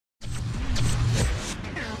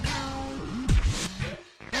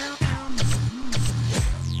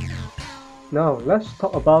Now let's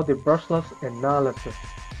talk about the brushless analysis.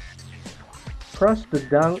 Press the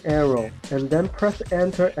down arrow and then press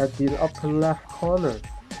enter at the upper left corner.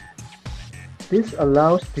 This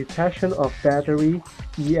allows detection of battery,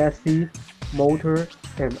 ESC, motor,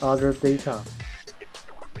 and other data.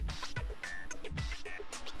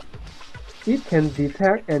 It can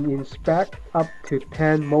detect and inspect up to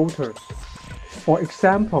 10 motors. For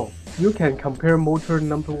example, you can compare motor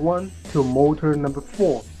number 1 to motor number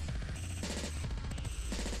 4.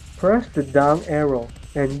 Press the down arrow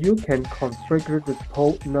and you can configure the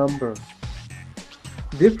port number.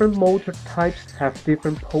 Different motor types have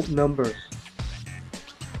different port numbers.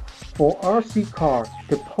 For RC car,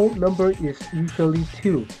 the port number is usually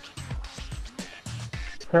 2.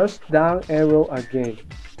 Press down arrow again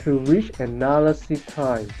to reach analysis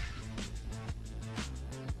time.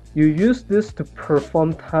 You use this to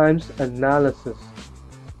perform times analysis.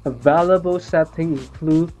 Available settings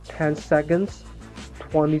include 10 seconds,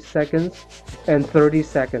 20 seconds, and 30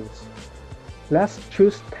 seconds. Let's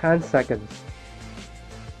choose 10 seconds.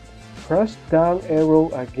 Press down arrow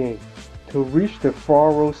again to reach the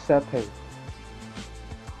forward setting.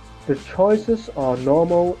 The choices are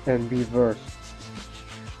normal and reverse.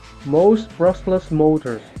 Most brushless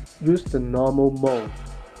motors use the normal mode.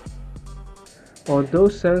 On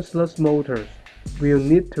those senseless motors, we'll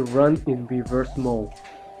need to run in reverse mode.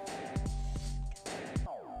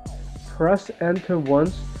 Press enter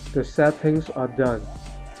once the settings are done.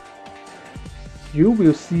 You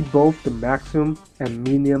will see both the maximum and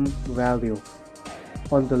minimum value.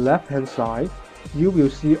 On the left hand side, you will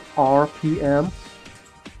see RPM,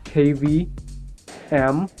 kV,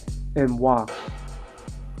 M, and watts.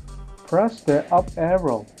 Press the up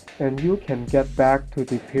arrow and you can get back to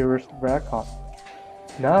the previous record.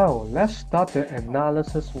 Now let's start the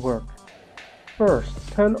analysis work. First,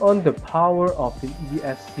 turn on the power of the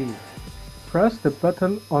ESC. Press the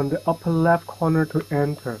button on the upper left corner to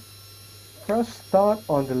enter. Press start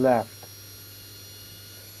on the left.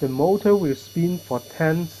 The motor will spin for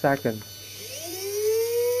 10 seconds.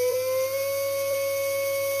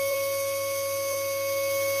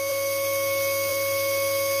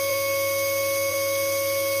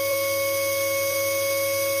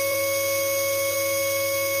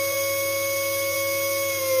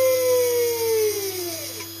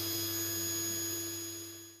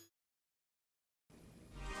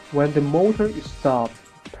 When the motor is stopped,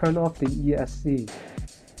 turn off the ESC.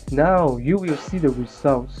 Now you will see the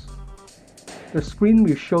results. The screen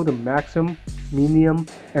will show the maximum, minimum,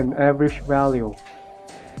 and average value.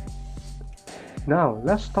 Now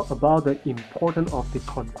let's talk about the importance of the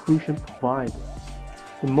conclusion provided.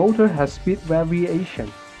 The motor has speed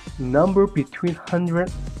variation. Number between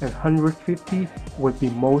 100 and 150 would be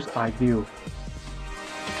most ideal.